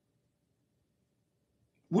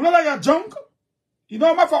 We look like your junk. You know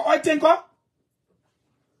how much for oil tanker?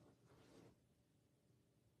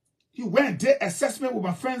 You went and did assessment with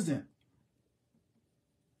my friends then.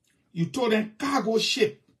 You told them cargo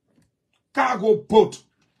ship, cargo boat.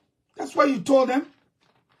 That's what you told them.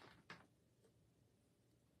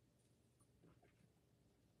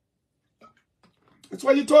 That's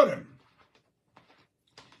what you told them.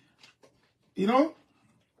 You know?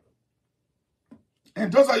 And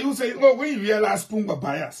those of you say, oh, when you realize Spoon was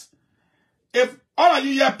biased. If all of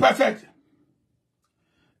you here perfect,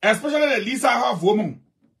 especially the Lisa House woman,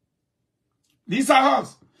 Lisa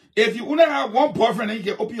House, if you only have one boyfriend, then you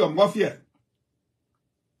can open your mouth here.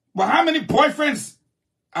 But how many boyfriends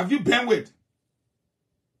have you been with?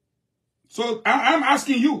 So I'm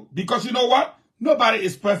asking you, because you know what? Nobody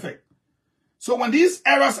is perfect. So when these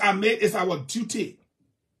errors are made, it's our duty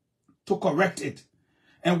to correct it.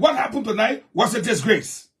 And what happened tonight was a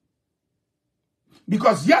disgrace.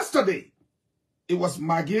 Because yesterday, it was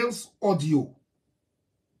Mcgill's audio.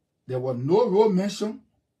 There was no road mention,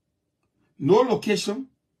 no location,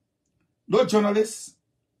 no journalists,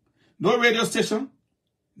 no radio station,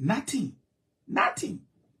 nothing. Nothing.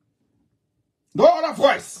 No other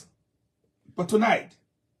voice. But tonight,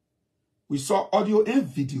 we saw audio and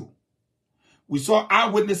video. We saw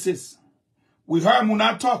eyewitnesses. We heard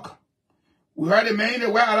Mounah talk. We heard the man in the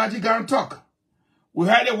wear allergy gown talk. We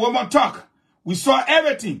heard the woman talk. We saw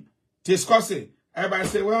everything. Discuss it. Everybody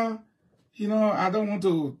say, well, you know, I don't want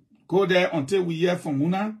to go there until we hear from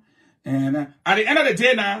Mounah. And at the end of the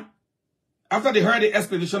day now, after they heard the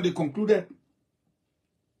explanation, they concluded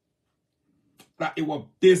that it was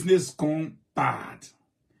business gone bad.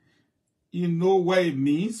 You know what it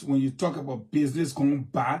means when you talk about business gone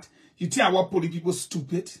bad? You think our police people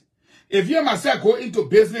stupid? If you and myself go into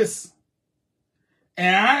business,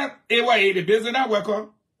 and the business that worker,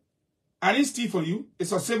 I didn't steal from you.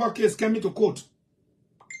 It's a civil case, came into court.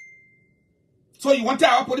 So you want to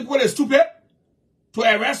tell our police people they're stupid to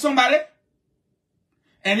arrest somebody?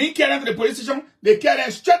 And he carry them to the police station, they carry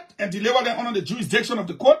them straight and deliver them under the jurisdiction of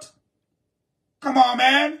the court? Come on,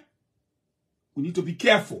 man. We need to be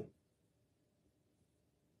careful.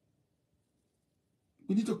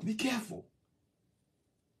 We need to be careful.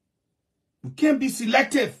 We can't be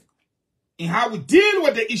selective in how we deal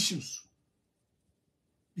with the issues.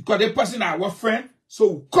 Because the person are our friend,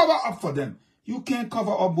 so we cover up for them. You can't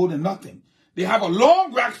cover up more than nothing. They have a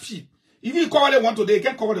long rap sheet. If you cover the one today, you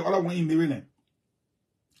can't cover the other one in Maryland.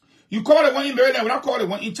 You cover the one in Maryland without cover the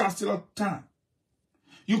one in Chancellor Town.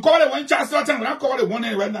 You cover the one in Chancellor Town without cover the one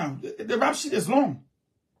in right now. The rap sheet is long.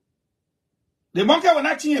 The monkey will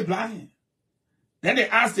not change blind. Then they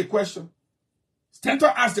ask the question. Stanton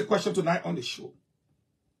asked the question tonight on the show.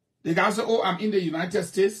 The guy said, oh, I'm in the United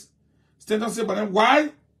States. Stanton said, but then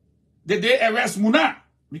why did they arrest Mounah?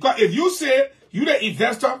 Because if you say you the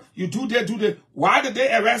investor, you do that, why did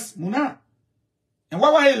they arrest Mounah? And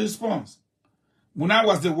what was his response? Mounah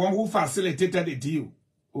was the one who facilitated the deal.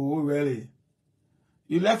 Oh, really?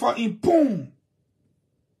 You left her in Poon.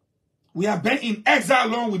 We have been in exile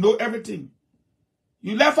long, we know everything.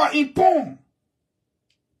 You left her in Poon.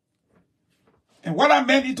 And what I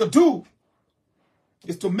meant you to do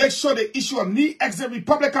is to make sure the issue of need exit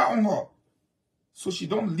Republican on her. So she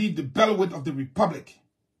don't leave the bellwether of the Republic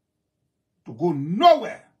to go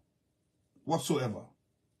nowhere whatsoever.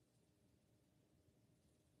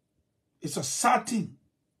 It's a sad thing.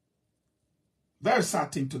 Very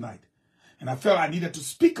sad thing tonight. And I felt I needed to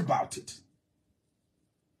speak about it.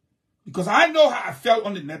 Because I know how I felt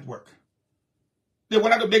on the network. They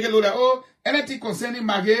wanted to make it look like, oh, anything concerning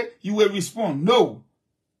Mcgill, you will respond. No.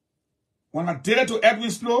 When I did it to Edwin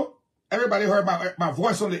Snow, everybody heard my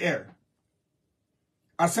voice on the air.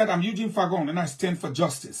 I said, I'm Eugene Fahngon and I stand for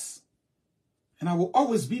justice. And I will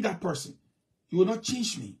always be that person. You will not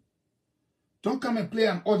change me. Don't come and play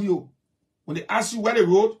an audio. When they ask you where the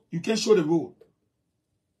road, you can't show the road.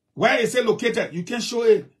 Where is it located? You can't show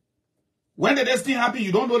it. When did this thing happen?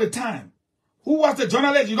 You don't know the time. Who was the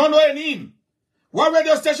journalist? You don't know a name. What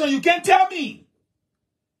radio station? You can't tell me.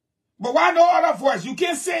 But why no other voice? You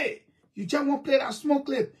can't say. You just won't play that small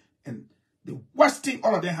clip. And the worst thing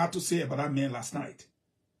all of them had to say about that man last night.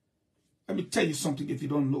 Let me tell you something if you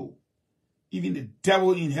don't know. Even the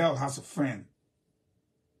devil in hell has a friend.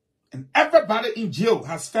 And everybody in jail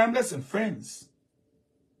has families and friends.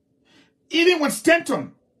 Even when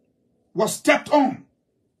Stanton was stepped on,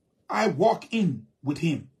 I walk in with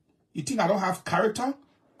him. You think I don't have character?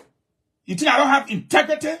 You think I don't have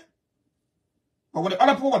integrity? But when the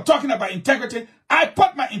other people were talking about integrity, I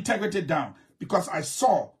put my integrity down because I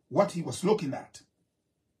saw what he was looking at.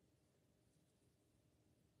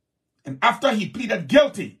 And after he pleaded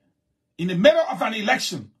guilty, in the middle of an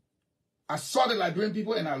election, I saw the Liberian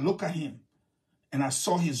people and I looked at him and I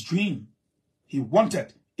saw his dream. He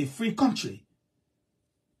wanted a free country.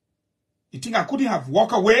 You think I couldn't have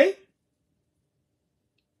walked away?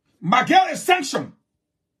 Mcgill is sanctioned.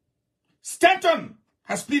 Stanton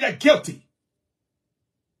has pleaded guilty.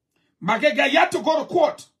 Mcgill got yet to go to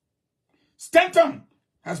court. Stanton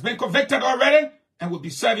has been convicted already and will be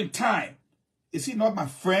serving time. Is he not my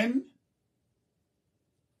friend?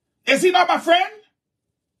 Is he not my friend?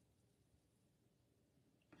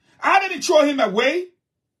 I didn't throw him away.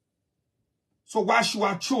 So why should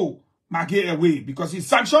I throw Mcgill away? Because he's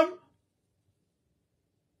sanctioned?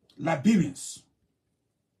 Liberians.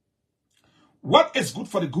 What is good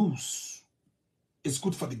for the goose is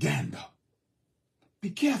good for the gander.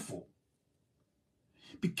 Be careful.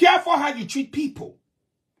 Be careful how you treat people.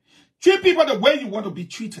 Treat people the way you want to be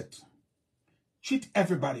treated. Treat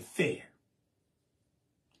everybody fair.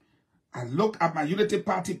 I look at my Unity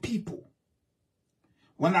Party people.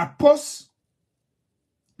 When I post,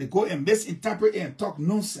 they go and misinterpret and talk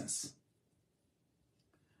nonsense.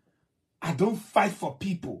 I don't fight for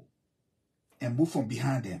people and move from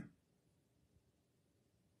behind them.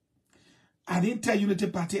 I didn't tell Unity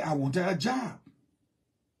Party I wanted a job.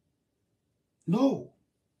 No.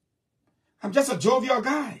 I'm just a jovial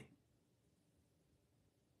guy.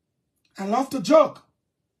 I love to joke.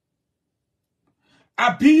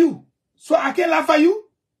 I be you. So I can laugh at you.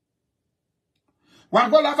 When I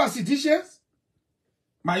go laugh at seditions,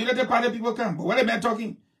 my Unity Party people come. But when the man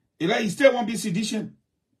talking, he still won't be sedition.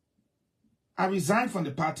 I resigned from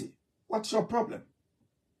the party. What's your problem?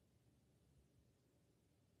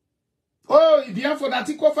 Oh, he vient for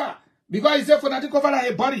Natikofa. Because he said for Natikofa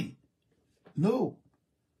that a body. No.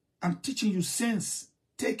 I'm teaching you sense.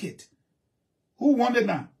 Take it. Who won it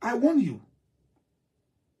now? I won you.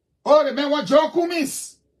 Oh, the man want Joe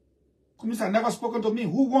Kumis. Kumis had never spoken to me.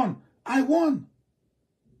 Who won? I won.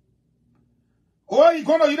 Oh, he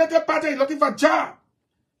going to United Party. He's looking for a job.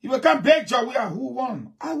 He will come beg job. Who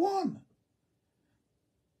won? I won.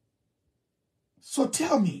 So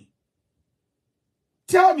tell me.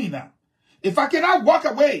 Tell me now. If I cannot walk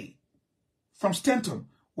away from Stanton,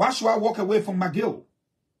 why should I walk away from Mcgill?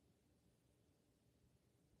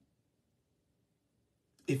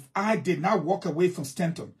 if I did not walk away from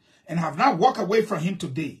Stanton and have not walked away from him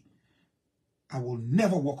today, I will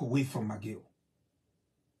never walk away from Mcgill.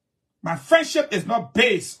 My friendship is not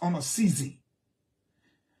based on a season.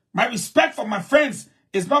 My respect for my friends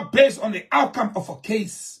is not based on the outcome of a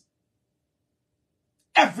case.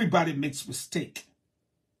 Everybody makes mistakes.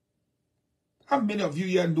 How many of you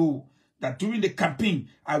here know that during the campaign,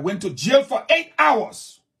 I went to jail for 8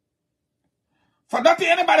 hours? For nothing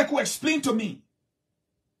anybody could explain to me.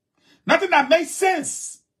 Nothing that made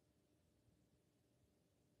sense.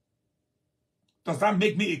 Does that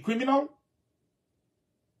make me a criminal?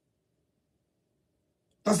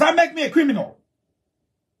 Does that make me a criminal?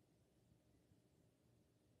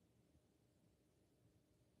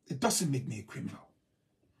 It doesn't make me a criminal.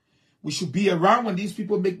 We should be around when these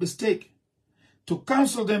people make mistakes, to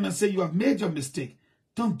counsel them and say, you have made your mistake.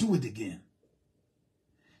 Don't do it again.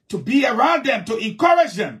 To be around them, to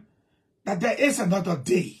encourage them that there is another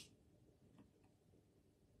day.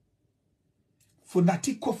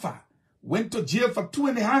 Funati Kofa went to jail for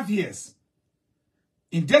 2.5 years.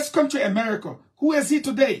 In this country, America, who is he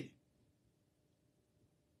today?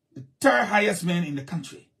 The third highest man in the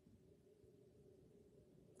country.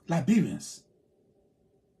 Liberians.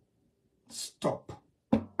 Stop.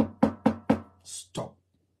 Stop.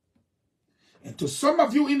 And to some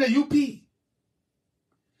of you in the UP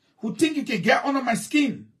who think you can get under my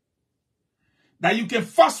skin, that you can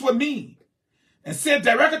fuss with me and say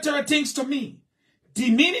derogatory things to me,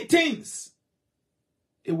 demeaning things,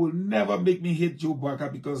 it will never make me hate Joe Barker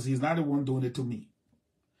because he's not the one doing it to me.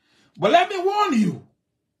 But let me warn you,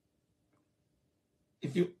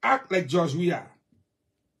 if you act like George Weah,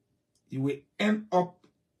 you will end up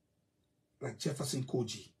like Jefferson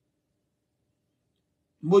Koji.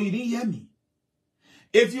 But you didn't hear me.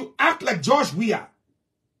 If you act like George Weah,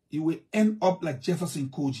 you will end up like Jefferson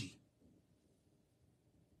Koji.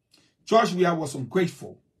 George Weah was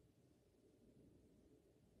ungrateful.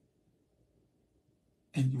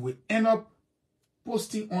 And you will end up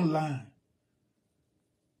posting online,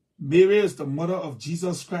 Mary is the mother of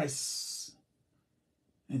Jesus Christ,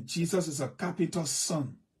 and Jesus is a carpenter's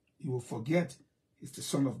son. You will forget he's the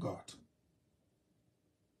Son of God.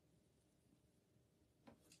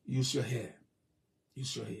 Use your hair.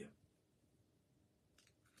 Use your hair.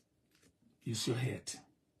 Use your head.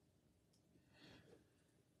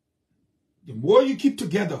 The more you keep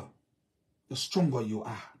together, the stronger you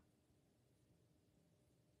are.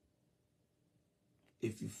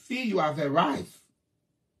 If you feel you have arrived,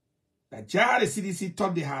 that the CDC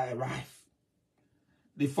thought they had arrived,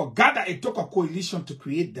 they forgot that it took a coalition to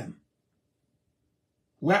create them.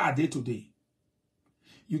 Where are they today?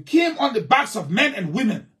 You came on the backs of men and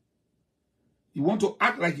women. You want to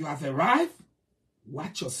act like you have arrived?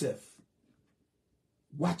 Watch yourself.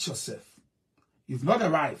 Watch yourself. You've not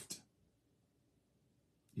arrived.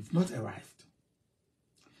 You've not arrived.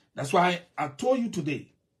 That's why I told you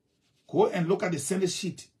today, go and look at the Senate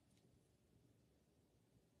sheet.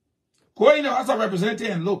 Go in the House of Representatives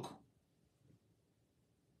and look.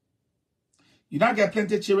 You not get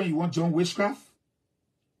plenty of children, you want John witchcraft?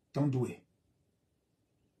 Don't do it.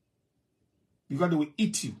 Because they will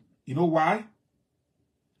eat you. You know why?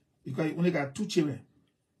 Because you only got 2 children.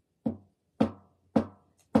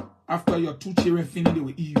 After your 2 children finish, they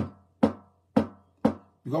will eat you.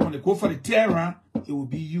 Because when they go for the 3rd round, it will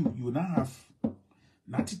be you. You will not have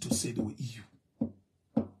nothing to say, they will eat you.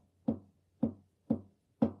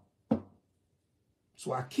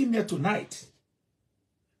 So I came here tonight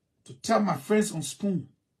to tell my friends on Spoon,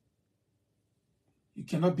 you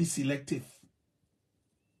cannot be selective.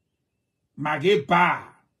 Mage bar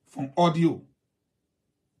from audio.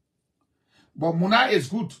 But Mounah is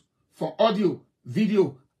good for audio,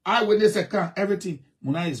 video, eyewitness account, everything.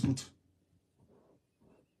 Mounah is good.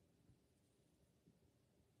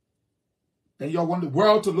 Then you want the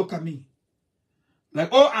world to look at me like,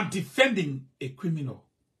 oh, I'm defending a criminal.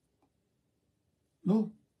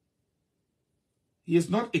 No. He is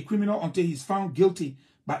not a criminal until he's found guilty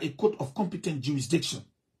by a court of competent jurisdiction.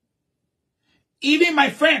 Even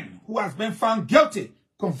my friend who has been found guilty,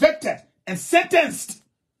 convicted, and sentenced,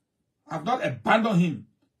 I've not abandoned him.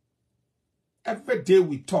 Every day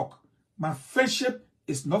we talk, my friendship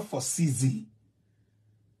is not for CZ.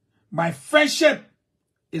 My friendship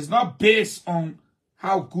is not based on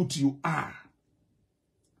how good you are.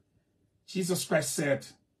 Jesus Christ said,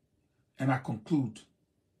 and I conclude,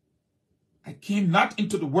 I came not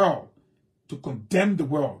into the world to condemn the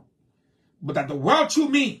world, but that the world through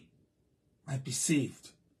me might be saved.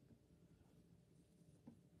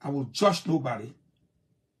 I will judge nobody.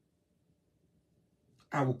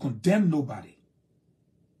 I will condemn nobody.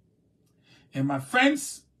 And my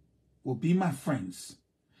friends will be my friends.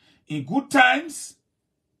 In good times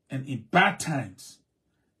and in bad times.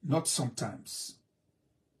 Not sometimes.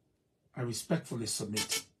 I respectfully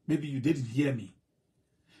submit. Maybe you didn't hear me.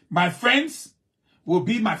 My friends will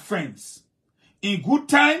be my friends. In good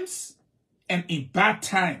times and in bad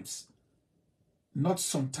times. Not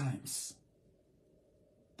sometimes.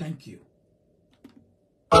 Thank you.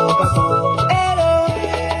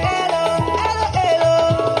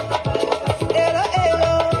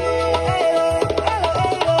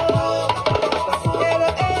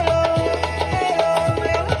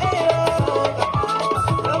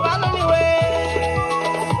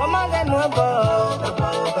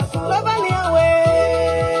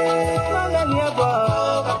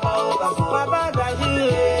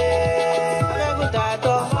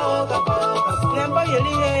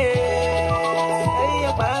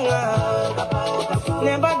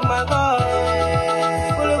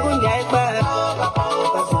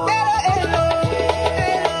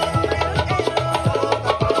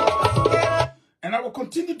 And I will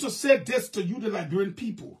continue to say this to you, the Liberian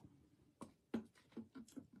people.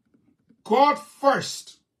 God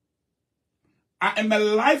first. I am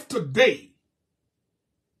alive today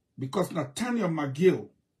because Nathaniel Mcgill.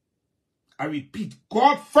 I repeat,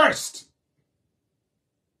 God first.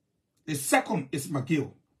 The second is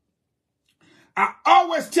Mcgill. I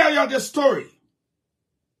always tell you this story.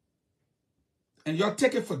 And you'll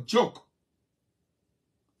take it for joke.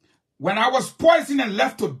 When I was poisoned and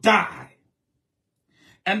left to die,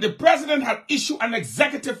 and the president had issued an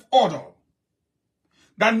executive order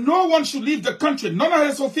that no one should leave the country, none of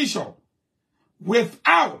his officials,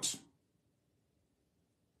 without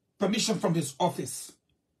permission from his office.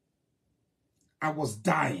 I was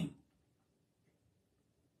dying.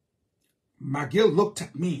 Mcgill looked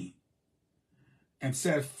at me and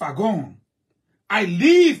said, Fahngon, I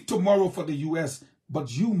leave tomorrow for the US,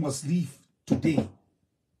 but you must leave today.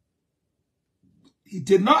 He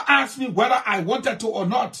did not ask me whether I wanted to or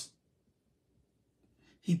not.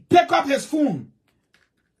 He picked up his phone,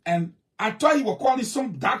 and I thought he was calling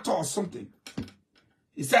some doctor or something.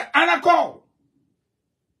 He said, Anna, call.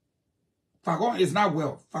 Fahngon is not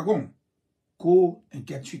well. Fahngon, go and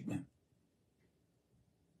get treatment.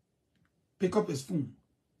 Pick up his phone.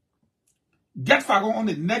 Get Fahngon on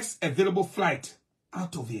the next available flight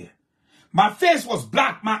out of here. My face was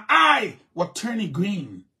black. My eye was turning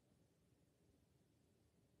green.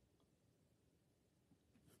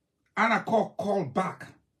 Anna called back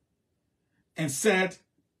and said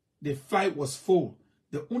the flight was full.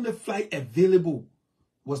 The only flight available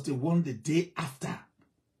was the one the day after.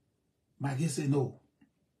 Mcgill said no.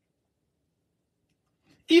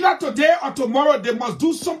 Either today or tomorrow, they must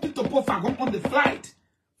do something to put Fahngon on the flight.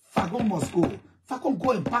 Fahngon must go. Fahngon,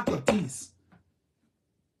 go and pack your things.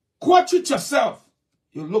 Go treat yourself.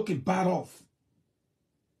 You're looking bad off.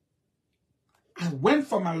 I went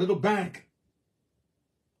for my little bag.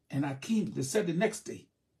 And I came, they said the next day.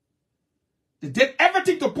 They did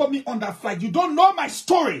everything to put me on that flight. You don't know my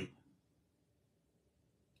story.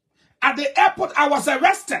 At the airport, I was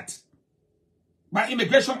arrested by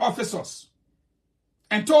immigration officers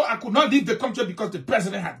and told I could not leave the country because the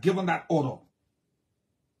president had given that order.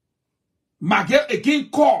 Mcgill again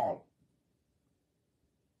called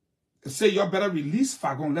and said, you better release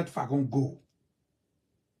Fahngon, let Fahngon go.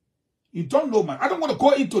 You don't know, man. I don't want to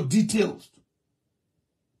go into details.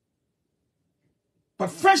 But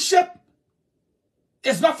friendship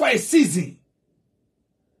is not for a season.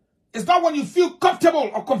 It's not when you feel comfortable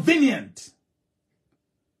or convenient.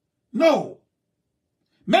 No.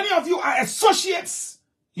 Many of you are associates.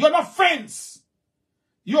 You're not friends.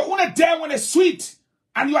 You're only there when it's sweet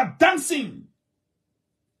and you are dancing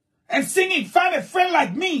and singing, find a friend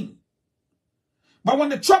like me. But when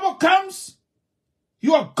the trouble comes,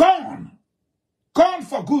 you are gone. Gone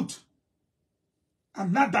for good.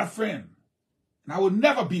 I'm not that friend. And I will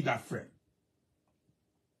never be that friend.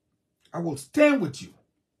 I will stand with you.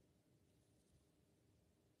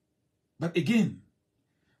 But again,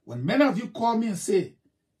 when many of you call me and say,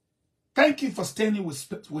 thank you for standing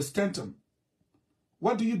with Stanton,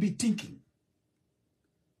 what do you be thinking?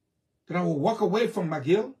 That I will walk away from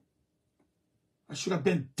Mcgill? I should have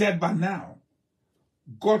been dead by now.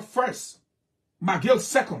 God first. Mcgill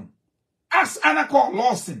second. Ask Anna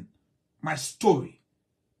Lawson my story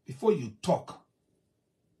before you talk.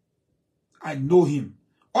 I know him.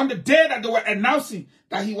 On the day that they were announcing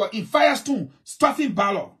that he was in Firestone, stuffing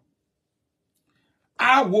Balor,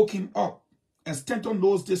 I woke him up, and Stanton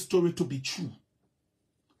knows this story to be true.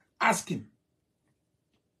 Ask him.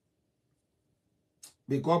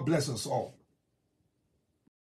 May God bless us all.